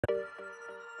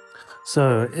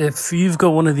So if you've got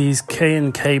one of these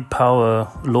KNK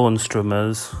power lawn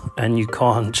strimmers and you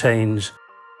can't change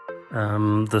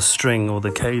the string or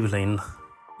the cabling,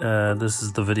 this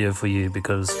is the video for you,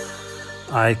 because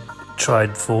I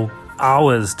tried for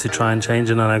hours to try and change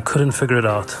it and I couldn't figure it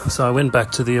out. So I went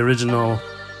back to the original,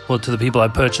 well, to the people I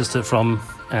purchased it from,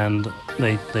 and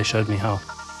they showed me how.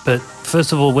 But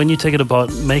first of all, when you take it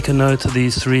apart, make a note of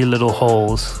these 3 little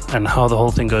holes and how the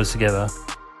whole thing goes together.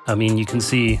 I mean, you can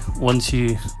see once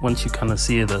you kind of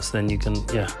see this, then you can,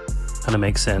 yeah, kind of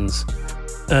make sense.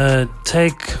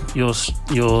 Take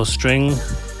your string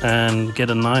and get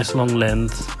a nice long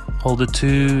length, hold the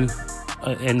 2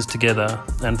 ends together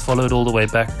and follow it all the way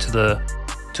back to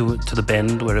the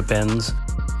bend where it bends.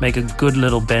 Make a good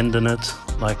little bend in it.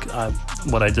 Like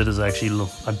what I did is I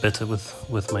bit it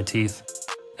with my teeth.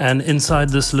 And inside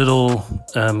this little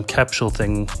capsule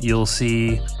thing, you'll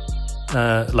see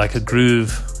like a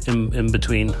groove in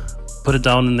between. Put it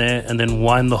down in there and then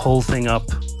wind the whole thing up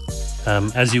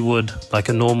as you would like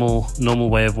a normal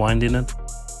way of winding it.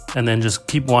 And then just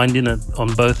keep winding it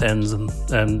on both ends, and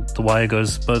the wire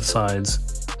goes both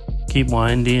sides. Keep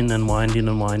winding and winding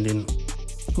and winding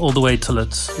all the way till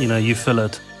it's, you fill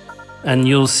it. And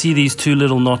you'll see these 2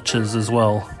 little notches as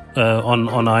well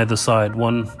on either side,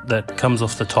 one that comes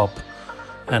off the top.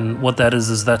 And what that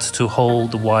is that's to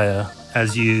hold the wire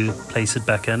as you place it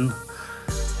back in.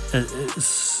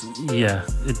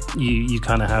 You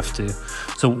kind of have to.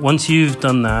 So once you've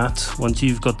done that, once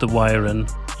you've got the wire in,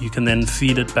 you can then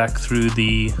feed it back through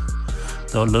the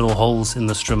little holes in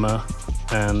the strimmer,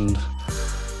 and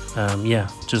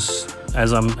just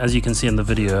as you can see in the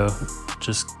video,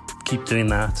 just keep doing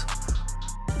that.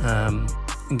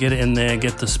 Get it in there,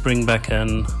 get the spring back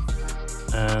in,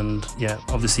 and yeah,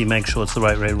 obviously make sure it's the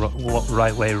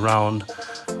right way round.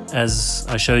 As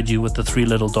I showed you with the 3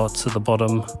 little dots at the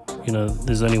bottom,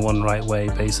 there's only one right way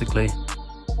basically.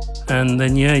 And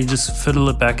then yeah, you just fiddle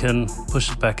it back in,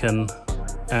 push it back in,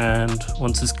 and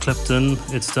once it's clipped in,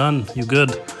 it's done. You're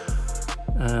good.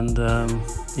 And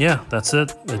yeah, that's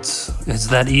it. It's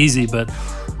that easy. But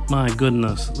my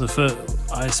goodness,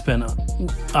 I spent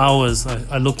hours.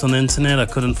 I looked on the internet, I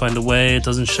couldn't find a way. It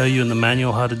doesn't show you in the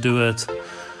manual how to do it.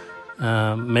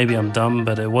 Maybe I'm dumb,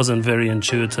 but it wasn't very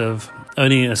intuitive.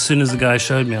 Only as soon as the guy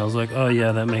showed me, I was like, oh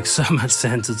yeah, that makes so much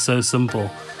sense. It's so simple.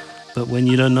 But when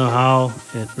you don't know how,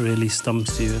 it really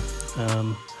stumps you.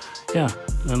 Yeah,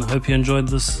 and I hope you enjoyed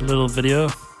this little video.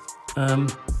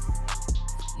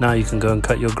 Now you can go and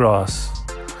cut your grass.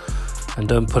 And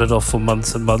don't put it off for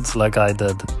months and months like I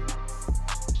did.